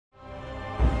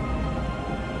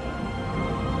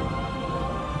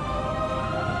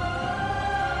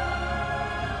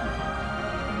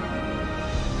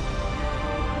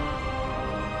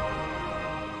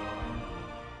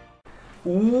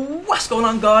What's going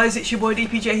on, guys? It's your boy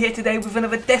DPJ here today with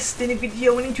another Destiny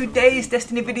video, and in today's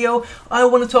Destiny video I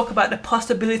want to talk about the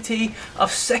possibility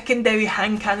of secondary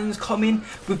hand cannons coming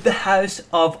with the House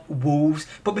of Wolves.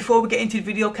 But before we get into the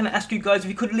video, can I ask you guys if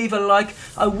you could leave a like?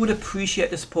 I would appreciate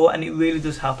the support and it really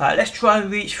does help out. Let's try and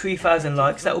reach 3,000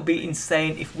 likes. That would be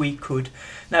insane if we could.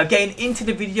 Now getting into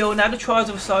the video, now the Trials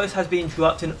of Osiris has been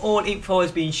dropped and all info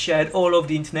has been shared all over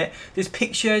the internet. There's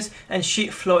pictures and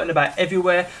shit floating about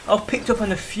everywhere. I've picked up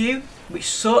on a few which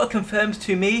sort of confirms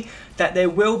to me that there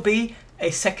will be a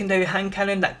secondary hand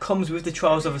cannon that comes with the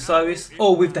Trials of Osiris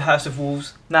or with the House of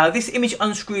Wolves. Now this image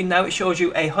on screen now, it shows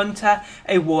you a Hunter,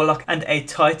 a Warlock and a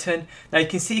Titan. Now you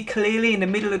can see clearly in the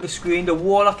middle of the screen the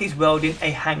Warlock is wielding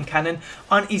a hand cannon.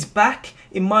 On his back,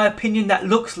 in my opinion, that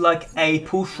looks like a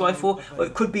pulse rifle, or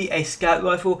it could be a scout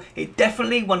rifle. It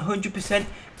definitely 100%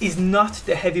 is not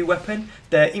the heavy weapon,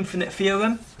 the Infinite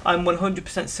Theorem. I'm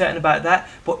 100% certain about that.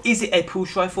 But is it a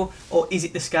pulse rifle or is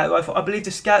it the scout rifle? I believe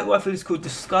the scout rifle is called the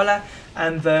Scholar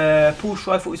and the pulse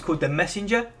rifle is called the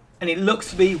Messenger. And it looks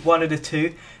to be one of the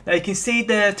two. Now you can see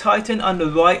the Titan on the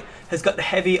right has got the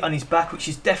heavy on his back, which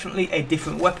is definitely a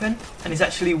different weapon, and he's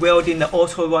actually wielding the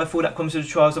auto rifle that comes with the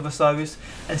Trials of Osiris.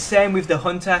 And same with the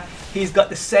Hunter, he's got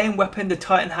the same weapon the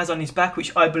Titan has on his back,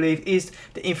 which I believe is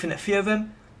the Infinite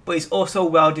Theorem, but he's also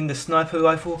wielding the sniper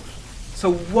rifle.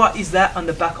 So what is that on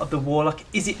the back of the Warlock?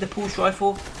 Is it the pulse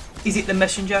rifle? Is it the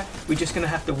Messenger? We're just going to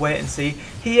have to wait and see.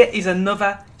 Here is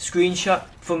another screenshot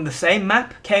from the same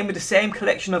map. Came with the same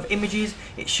collection of images.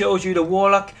 It shows you the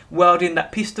Warlock wielding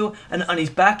that pistol, and on his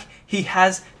back he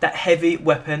has that heavy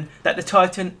weapon that the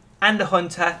Titan and the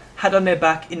Hunter had on their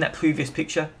back in that previous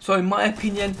picture. So in my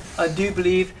opinion, I do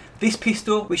believe this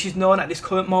pistol, which is known at this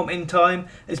current moment in time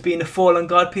as being the Fallen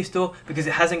Guard pistol, because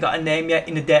it hasn't got a name yet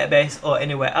in the database or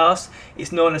anywhere else,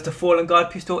 it's known as the Fallen Guard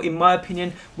pistol, in my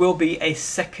opinion, will be a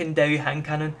secondary hand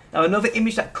cannon. Now another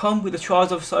image that come with the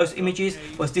Trials of Osiris images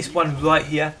was this one right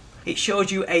here. It showed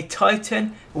you a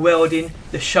Titan wielding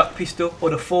the shock pistol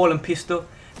or the Fallen pistol.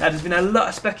 Now there's been a lot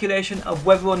of speculation of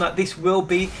whether or not this will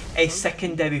be a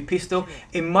secondary pistol.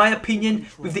 In my opinion,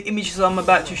 with the images I'm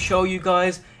about to show you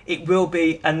guys, it will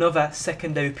be another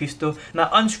secondary pistol. Now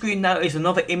on screen now is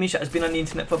another image that has been on the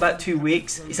internet for about 2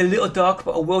 weeks. It's a little dark,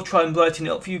 but I will try and brighten it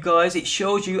up for you guys. It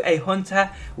shows you a Hunter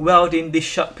wielding this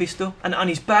shock pistol, and on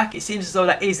his back it seems as though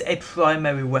that is a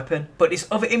primary weapon. But this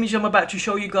other image I'm about to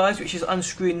show you guys, which is on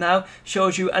screen now,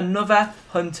 shows you another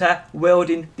Hunter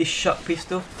wielding this shock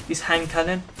pistol, this hand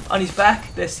cannon. On his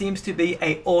back there seems to be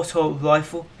a auto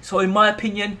rifle. So in my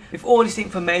opinion, with all this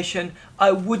information,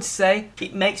 I would say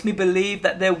it makes me believe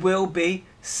that there will be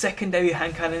secondary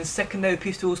hand cannons, secondary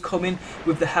pistols coming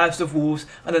with the House of Wolves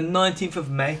on the 19th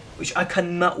of May, which I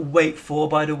cannot wait for,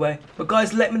 by the way. But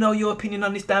guys, let me know your opinion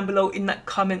on this down below in that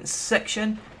comment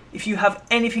section. If you have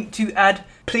anything to add,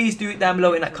 please do it down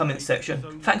below in that comment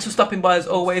section. Thanks for stopping by as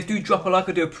always. Do drop a like,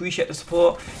 I do appreciate the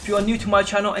support. If you are new to my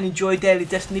channel and enjoy daily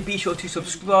Destiny, be sure to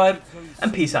subscribe,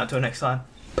 and peace out until next time.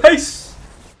 Peace!